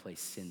call that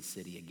place Sin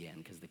City again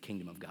because the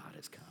kingdom of God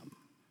has come.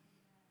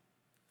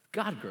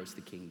 God grows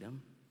the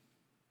kingdom.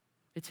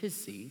 It's his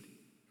seed.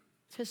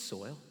 It's his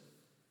soil.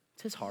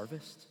 It's his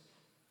harvest.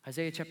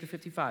 Isaiah chapter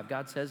 55,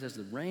 God says, "As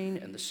the rain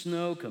and the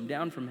snow come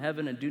down from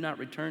heaven and do not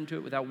return to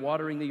it without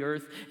watering the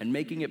earth and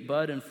making it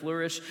bud and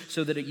flourish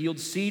so that it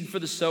yields seed for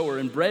the sower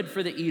and bread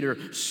for the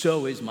eater,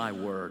 so is my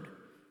word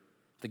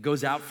that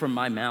goes out from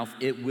my mouth.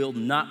 It will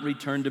not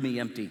return to me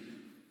empty,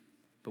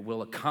 but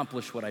will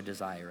accomplish what I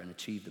desire and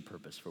achieve the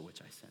purpose for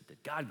which I sent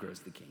it." God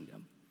grows the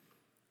kingdom.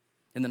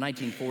 In the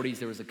 1940s,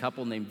 there was a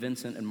couple named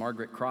Vincent and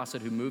Margaret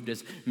Crossett who moved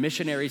as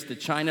missionaries to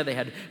China. They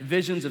had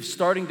visions of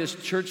starting this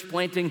church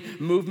planting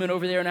movement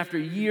over there, and after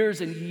years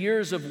and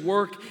years of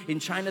work in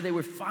China, they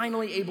were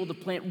finally able to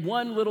plant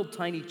one little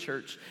tiny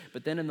church.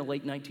 But then in the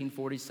late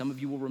 1940s, some of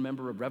you will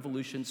remember, a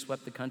revolution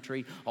swept the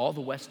country. All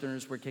the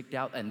Westerners were kicked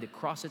out, and the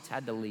Crossetts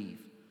had to leave.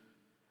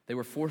 They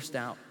were forced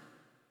out.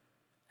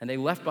 And they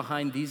left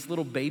behind these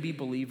little baby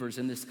believers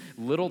in this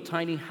little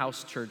tiny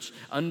house church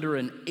under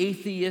an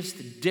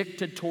atheist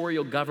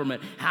dictatorial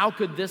government. How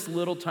could this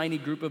little tiny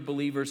group of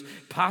believers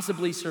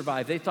possibly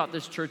survive? They thought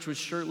this church was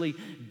surely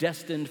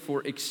destined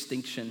for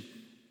extinction.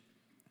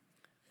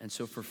 And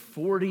so for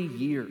 40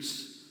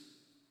 years,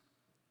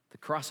 the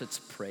Crossetts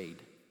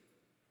prayed.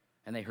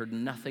 And they heard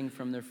nothing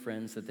from their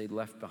friends that they'd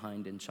left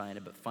behind in China.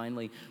 But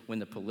finally, when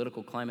the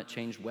political climate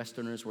changed,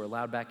 Westerners were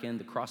allowed back in.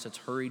 The Crossetts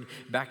hurried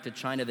back to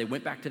China. They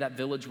went back to that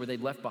village where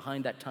they'd left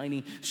behind that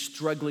tiny,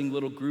 struggling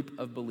little group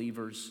of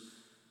believers.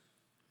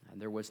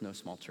 And there was no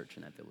small church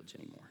in that village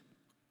anymore.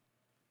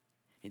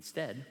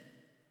 Instead,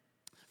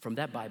 from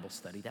that Bible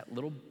study, that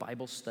little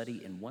Bible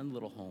study in one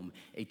little home,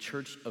 a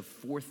church of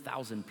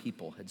 4,000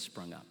 people had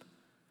sprung up.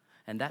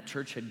 And that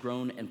church had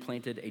grown and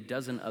planted a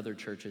dozen other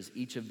churches,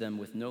 each of them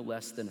with no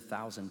less than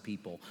 1,000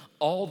 people.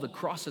 All the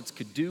Crossetts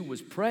could do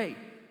was pray.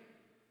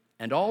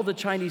 And all the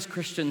Chinese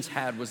Christians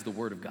had was the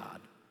word of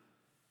God.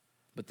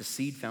 But the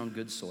seed found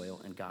good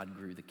soil, and God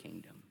grew the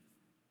kingdom.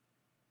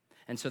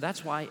 And so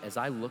that's why, as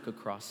I look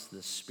across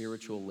the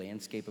spiritual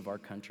landscape of our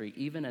country,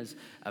 even as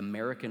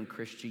American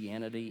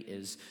Christianity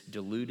is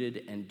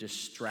diluted and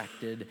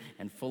distracted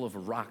and full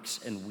of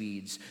rocks and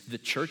weeds, the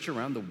church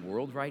around the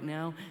world right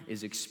now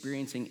is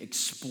experiencing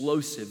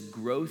explosive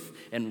growth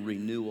and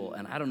renewal.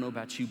 And I don't know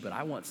about you, but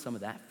I want some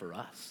of that for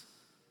us.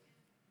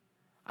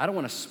 I don't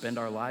want to spend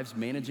our lives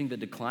managing the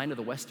decline of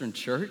the Western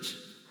church.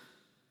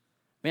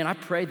 Man, I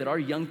pray that our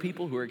young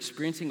people who are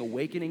experiencing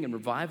awakening and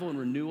revival and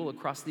renewal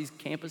across these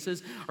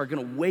campuses are going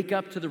to wake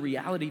up to the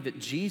reality that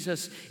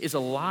Jesus is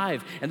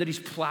alive and that he's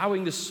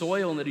plowing the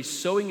soil and that he's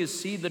sowing his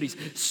seed, that he's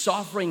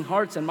softening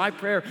hearts. And my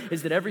prayer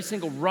is that every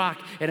single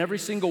rock and every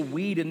single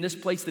weed in this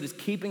place that is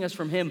keeping us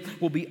from him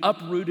will be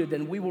uprooted,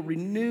 and we will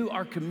renew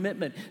our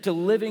commitment to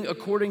living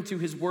according to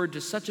his word to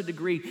such a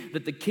degree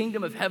that the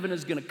kingdom of heaven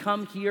is going to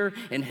come here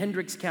in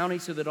Hendricks County,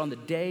 so that on the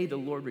day the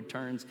Lord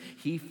returns,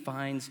 he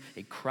finds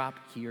a crop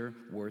here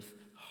worth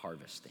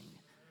harvesting.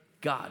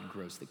 God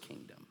grows the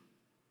kingdom.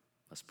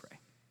 Let's pray.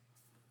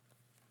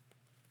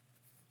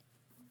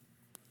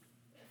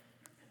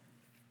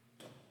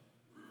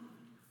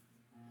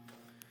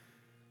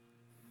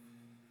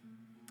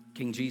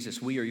 King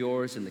Jesus, we are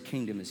yours and the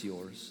kingdom is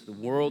yours. The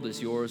world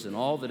is yours and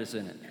all that is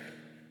in it.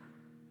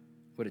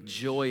 What a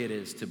joy it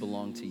is to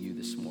belong to you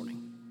this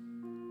morning.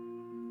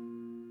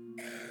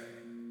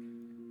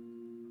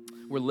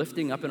 We're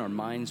lifting up in our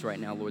minds right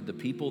now, Lord, the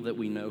people that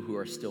we know who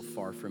are still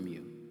far from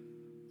you.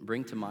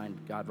 Bring to mind,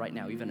 God, right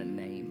now, even a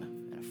name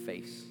and a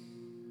face.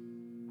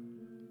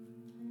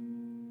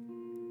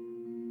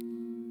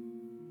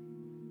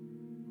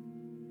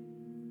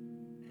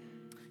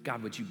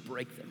 God, would you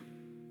break them?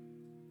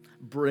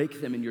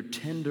 Break them in your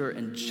tender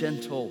and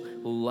gentle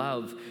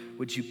love.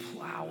 Would you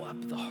plow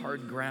up the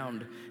hard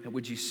ground, and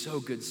would you sow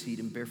good seed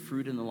and bear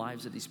fruit in the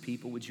lives of these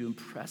people? Would you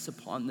impress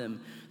upon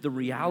them the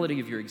reality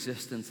of your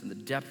existence and the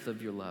depth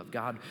of your love?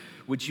 God,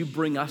 would you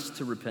bring us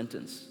to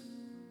repentance?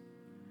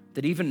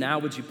 That even now,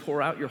 would you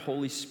pour out your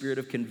Holy Spirit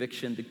of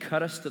conviction to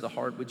cut us to the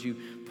heart? Would you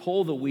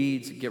pull the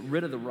weeds, get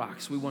rid of the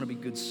rocks? We want to be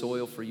good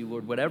soil for you,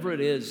 Lord. Whatever it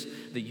is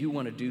that you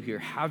want to do here,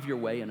 have your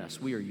way in us.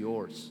 We are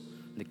yours,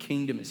 and the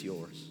kingdom is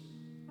yours.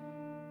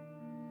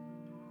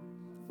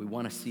 We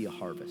want to see a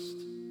harvest.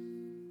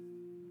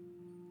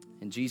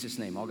 In Jesus'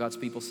 name, all God's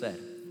people said,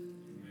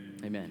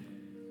 amen.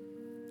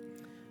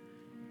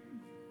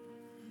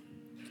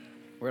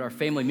 We're at our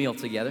family meal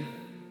together.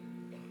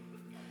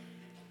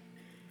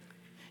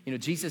 You know,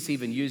 Jesus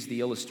even used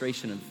the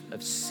illustration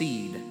of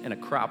seed and a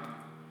crop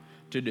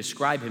to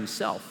describe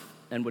himself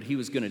and what he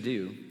was going to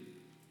do.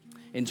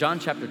 In John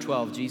chapter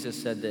 12,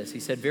 Jesus said this. He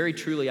said, "Very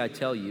truly I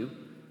tell you,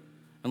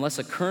 unless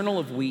a kernel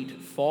of wheat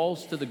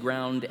falls to the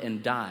ground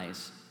and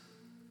dies,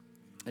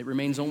 it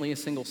remains only a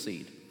single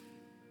seed.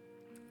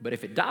 But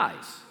if it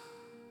dies,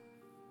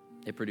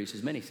 it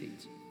produces many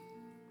seeds."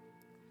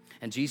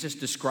 And Jesus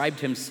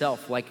described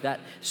himself like that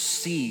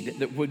seed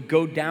that would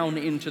go down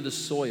into the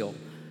soil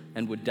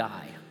and would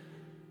die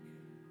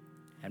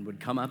and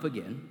would come up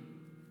again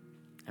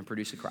and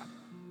produce a crop.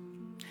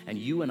 And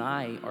you and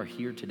I are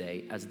here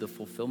today as the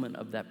fulfillment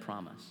of that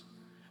promise,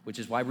 which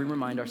is why we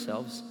remind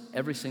ourselves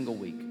every single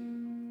week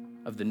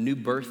of the new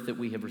birth that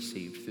we have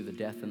received through the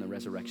death and the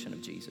resurrection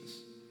of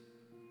Jesus.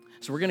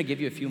 So we're going to give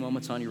you a few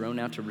moments on your own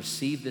now to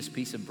receive this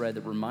piece of bread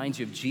that reminds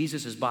you of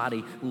Jesus'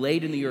 body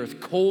laid in the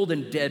earth, cold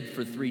and dead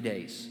for 3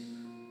 days,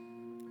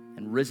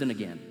 and risen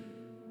again,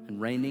 and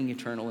reigning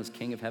eternal as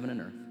King of heaven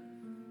and earth.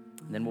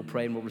 And then we'll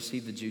pray and we'll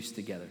receive the juice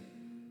together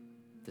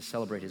to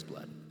celebrate his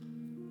blood.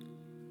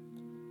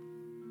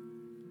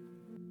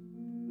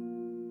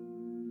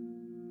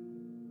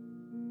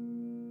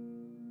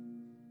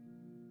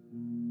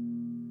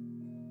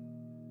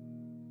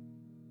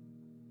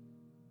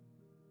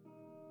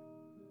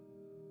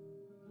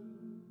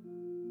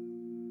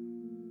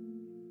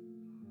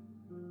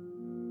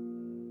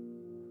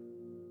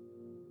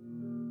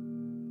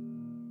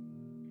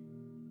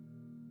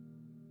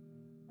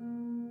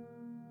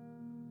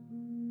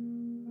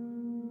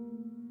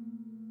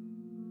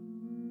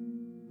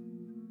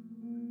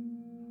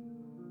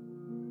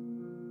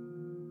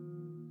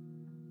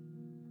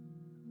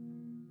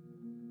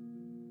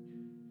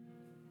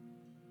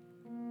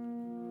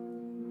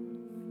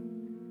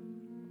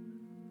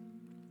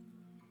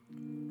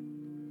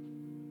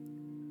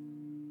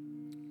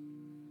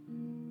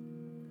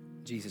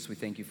 Jesus, we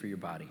thank you for your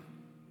body,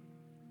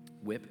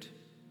 whipped,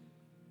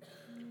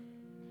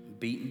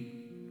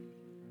 beaten,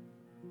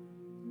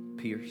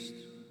 pierced,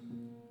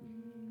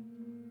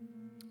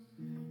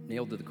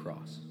 nailed to the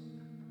cross,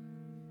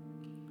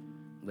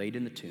 laid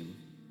in the tomb,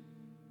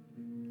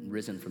 and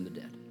risen from the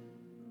dead.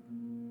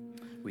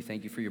 We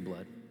thank you for your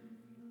blood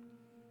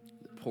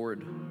that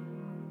poured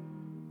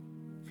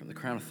from the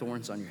crown of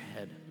thorns on your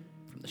head,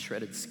 from the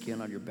shredded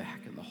skin on your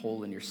back and the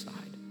hole in your side.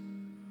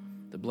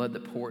 The blood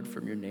that poured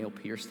from your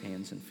nail-pierced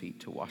hands and feet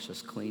to wash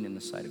us clean in the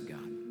sight of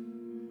God.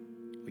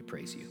 We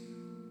praise you.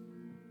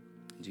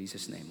 In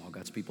Jesus' name, all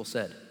God's people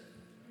said,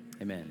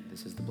 amen.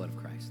 This is the blood of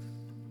Christ.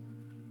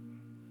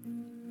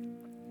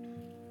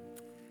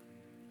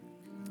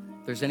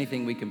 If there's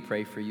anything we can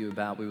pray for you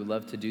about, we would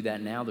love to do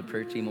that now. The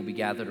prayer team will be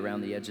gathered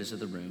around the edges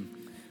of the room.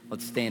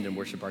 Let's stand and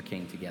worship our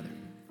King together.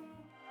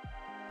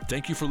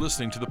 Thank you for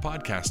listening to the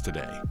podcast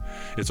today.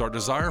 It's our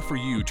desire for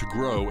you to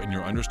grow in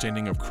your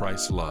understanding of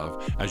Christ's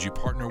love as you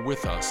partner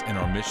with us in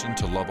our mission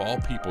to love all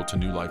people to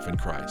new life in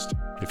Christ.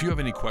 If you have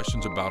any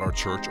questions about our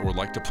church or would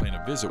like to plan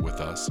a visit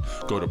with us,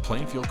 go to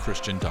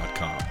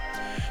plainfieldchristian.com.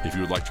 If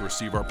you would like to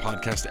receive our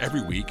podcast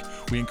every week,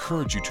 we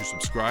encourage you to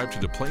subscribe to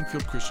the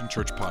Plainfield Christian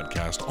Church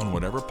podcast on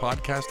whatever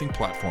podcasting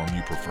platform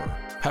you prefer.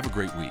 Have a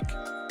great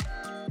week.